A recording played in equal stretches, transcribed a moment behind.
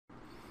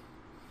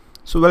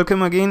So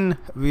welcome again.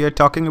 We are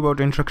talking about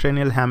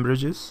intracranial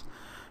hemorrhages,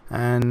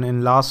 and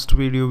in last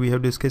video we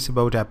have discussed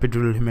about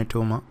epidural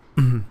hematoma.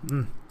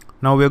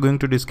 Now we are going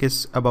to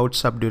discuss about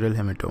subdural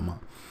hematoma.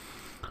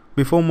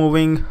 Before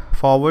moving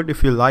forward,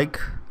 if you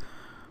like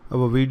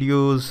our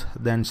videos,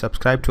 then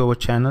subscribe to our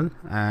channel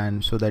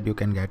and so that you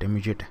can get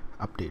immediate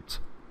updates.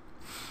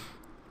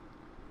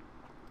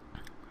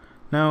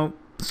 Now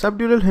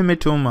subdural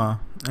hematoma,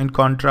 in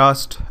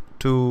contrast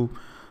to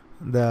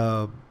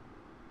the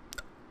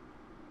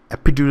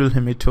epidural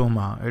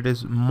hematoma, it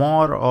is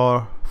more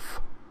of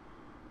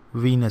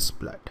venous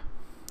blood,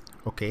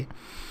 okay,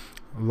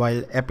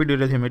 while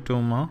epidural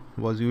hematoma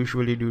was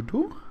usually due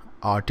to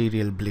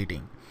arterial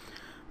bleeding.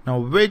 Now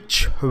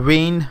which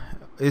vein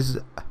is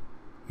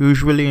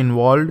usually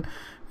involved?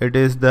 It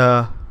is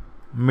the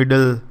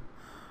middle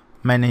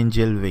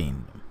meningeal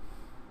vein.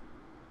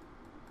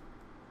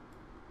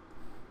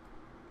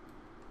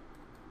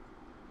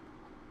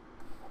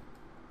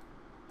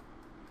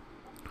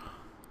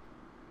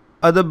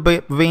 Other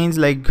veins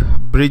like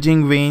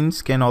bridging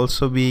veins can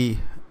also be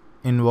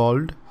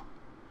involved.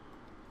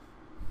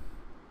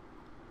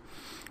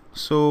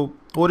 So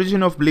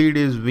origin of bleed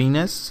is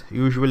venous,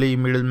 usually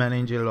middle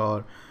meningeal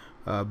or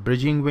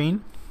bridging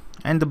vein,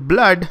 and the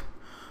blood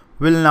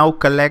will now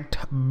collect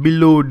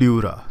below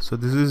dura. So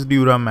this is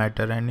dura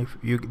mater, and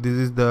this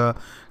is the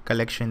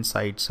collection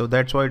site. So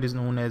that's why it is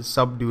known as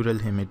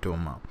subdural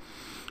hematoma,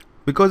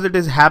 because it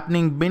is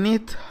happening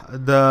beneath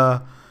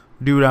the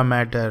dura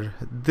mater.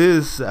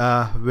 This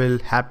will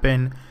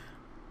happen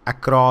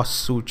across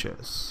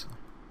sutures.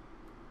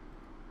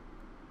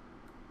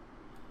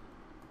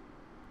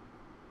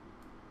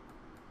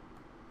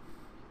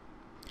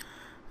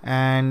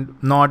 And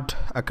not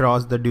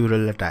across the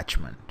dural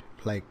attachment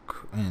like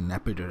in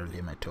epidural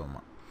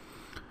hematoma.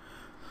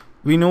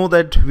 We know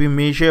that we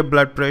measure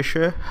blood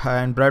pressure,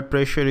 and blood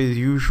pressure is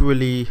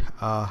usually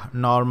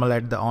normal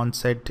at the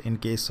onset in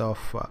case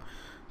of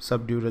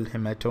subdural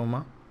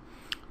hematoma.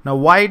 Now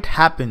why it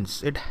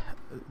happens?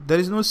 There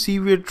is no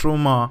severe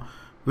trauma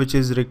which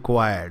is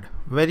required.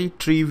 Very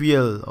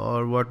trivial,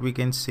 or what we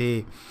can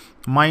say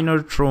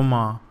minor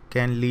trauma,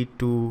 can lead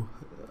to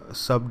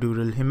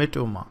subdural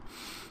hematoma,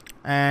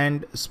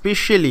 and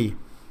especially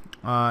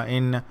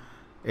in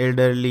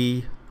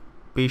elderly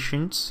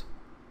patients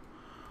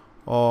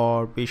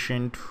or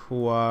patients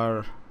who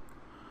are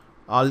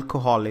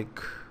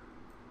alcoholic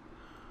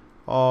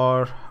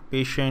or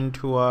patient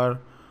who are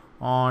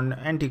on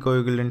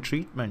anticoagulant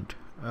treatment.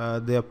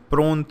 They are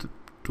prone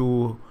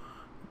to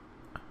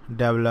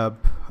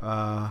develop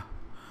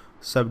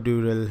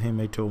subdural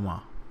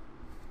hematoma.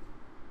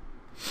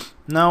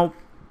 Now,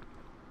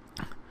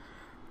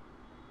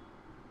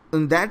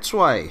 and that's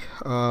why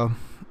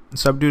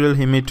subdural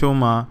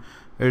hematoma,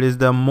 it is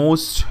the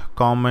most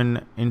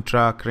common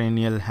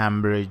intracranial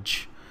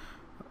hemorrhage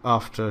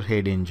after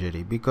head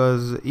injury,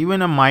 because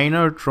even a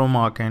minor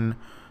trauma can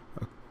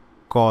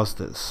cause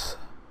this.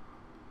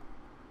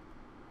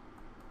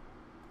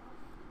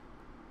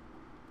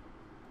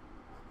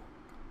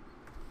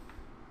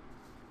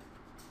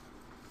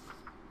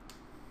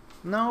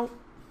 Now,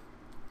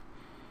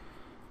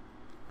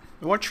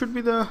 what should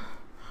be the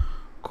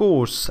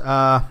course?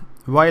 While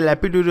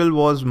epidural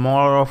was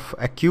more of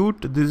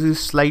acute, this is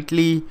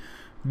slightly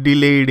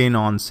delayed in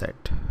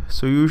onset.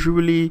 So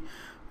usually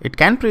it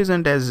can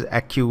present as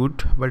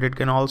acute, but it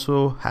can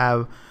also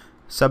have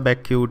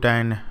subacute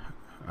and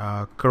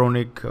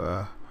chronic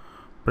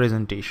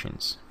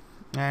presentations,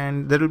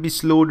 and there will be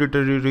slow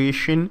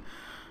deterioration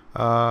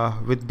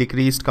with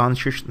decreased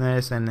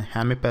consciousness and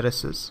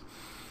hemiparesis,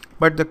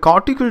 but the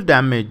cortical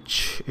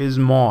damage is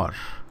more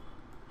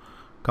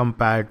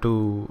compared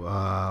to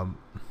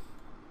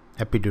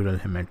epidural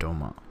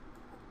hematoma.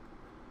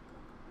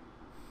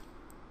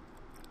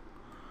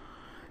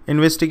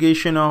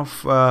 Investigation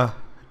of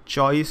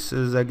choice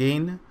is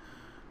again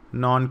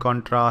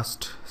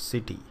non-contrast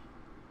CT.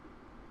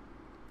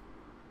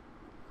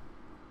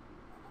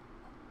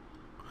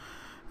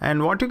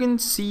 And what you can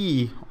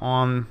see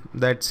on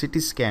that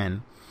CT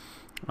scan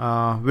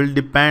will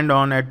depend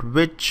on at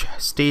which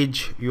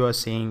stage you are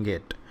seeing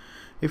it.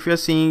 If you are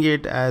seeing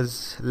it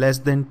as less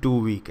than 2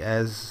 weeks,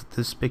 as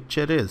this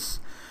picture is,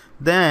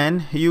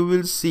 then you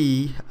will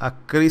see a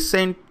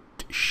crescent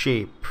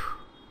shape.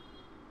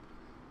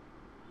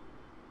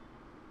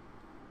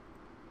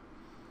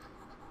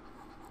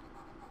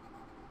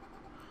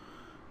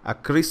 A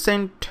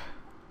crescent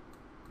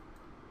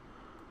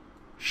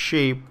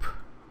shape,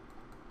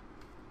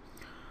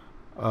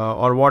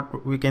 or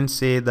what we can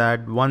say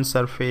that one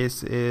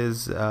surface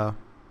is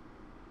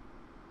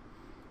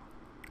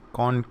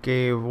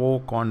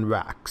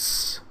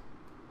concavo-convex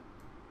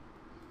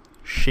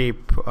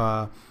shape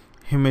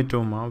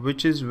hematoma,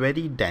 which is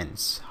very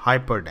dense,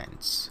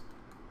 hyperdense.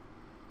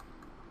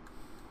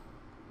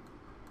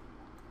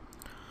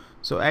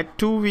 So at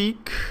 2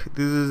 weeks,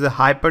 this is a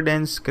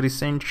hyperdense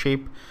crescent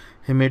shape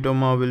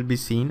hematoma will be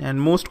seen,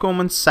 and most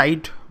common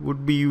site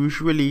would be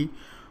usually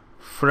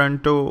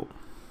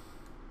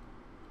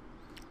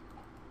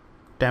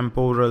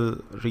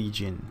frontotemporal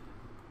region.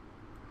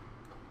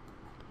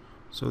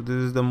 So this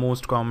is the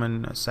most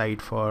common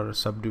site for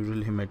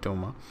subdural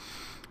hematoma.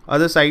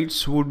 Other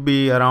sites would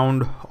be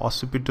around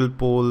occipital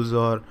poles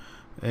or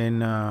in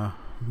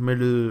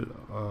middle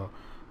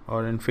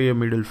or inferior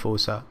middle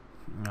fossa.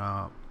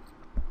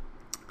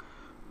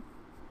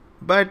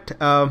 But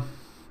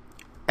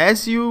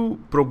as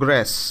you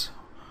progress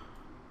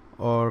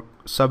or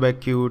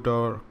subacute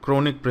or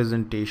chronic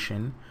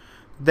presentation,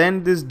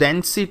 then this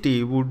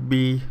density would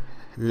be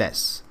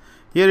less.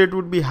 Here it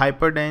would be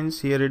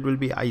hyperdense, here it will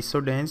be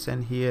isodense,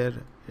 and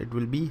here it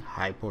will be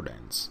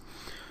hypodense.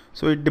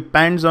 So it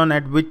depends on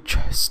at which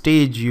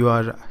stage you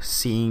are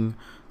seeing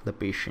the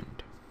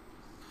patient.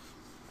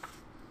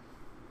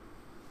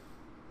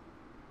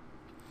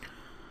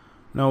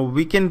 Now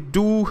we can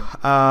do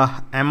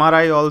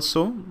MRI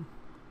also,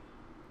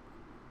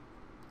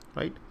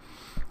 right?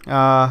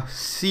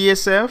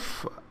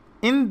 CSF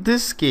in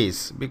this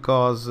case,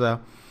 because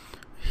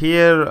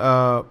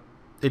here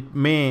it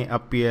may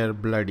appear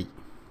bloody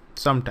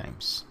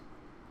sometimes.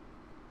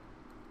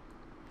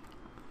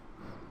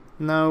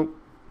 Now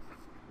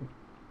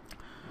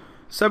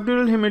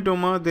subdural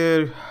hematoma,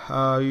 they're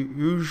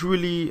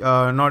usually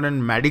not a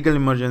medical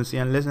emergency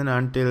unless and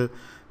until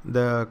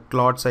the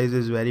clot size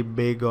is very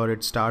big or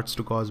it starts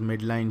to cause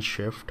midline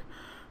shift.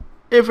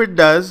 If it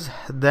does,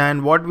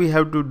 then what we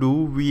have to do,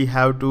 we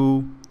have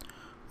to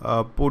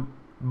put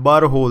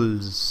burr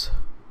holes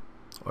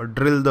or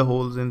drill the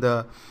holes in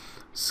the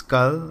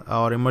skull,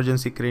 or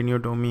emergency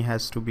craniotomy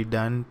has to be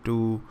done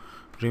to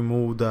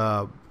remove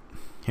the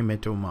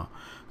hematoma.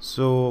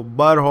 So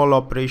burr hole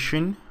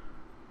operation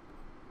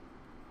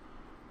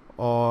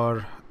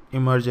or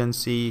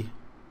emergency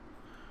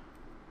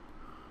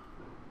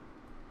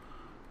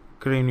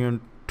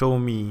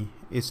craniotomy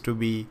is to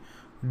be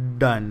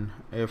done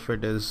if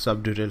it is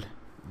subdural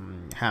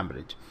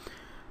hemorrhage.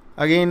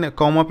 Again,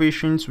 coma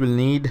patients will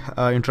need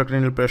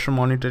intracranial pressure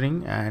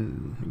monitoring,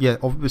 and yeah,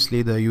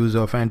 obviously the use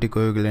of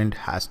anticoagulant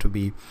has to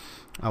be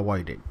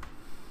avoided.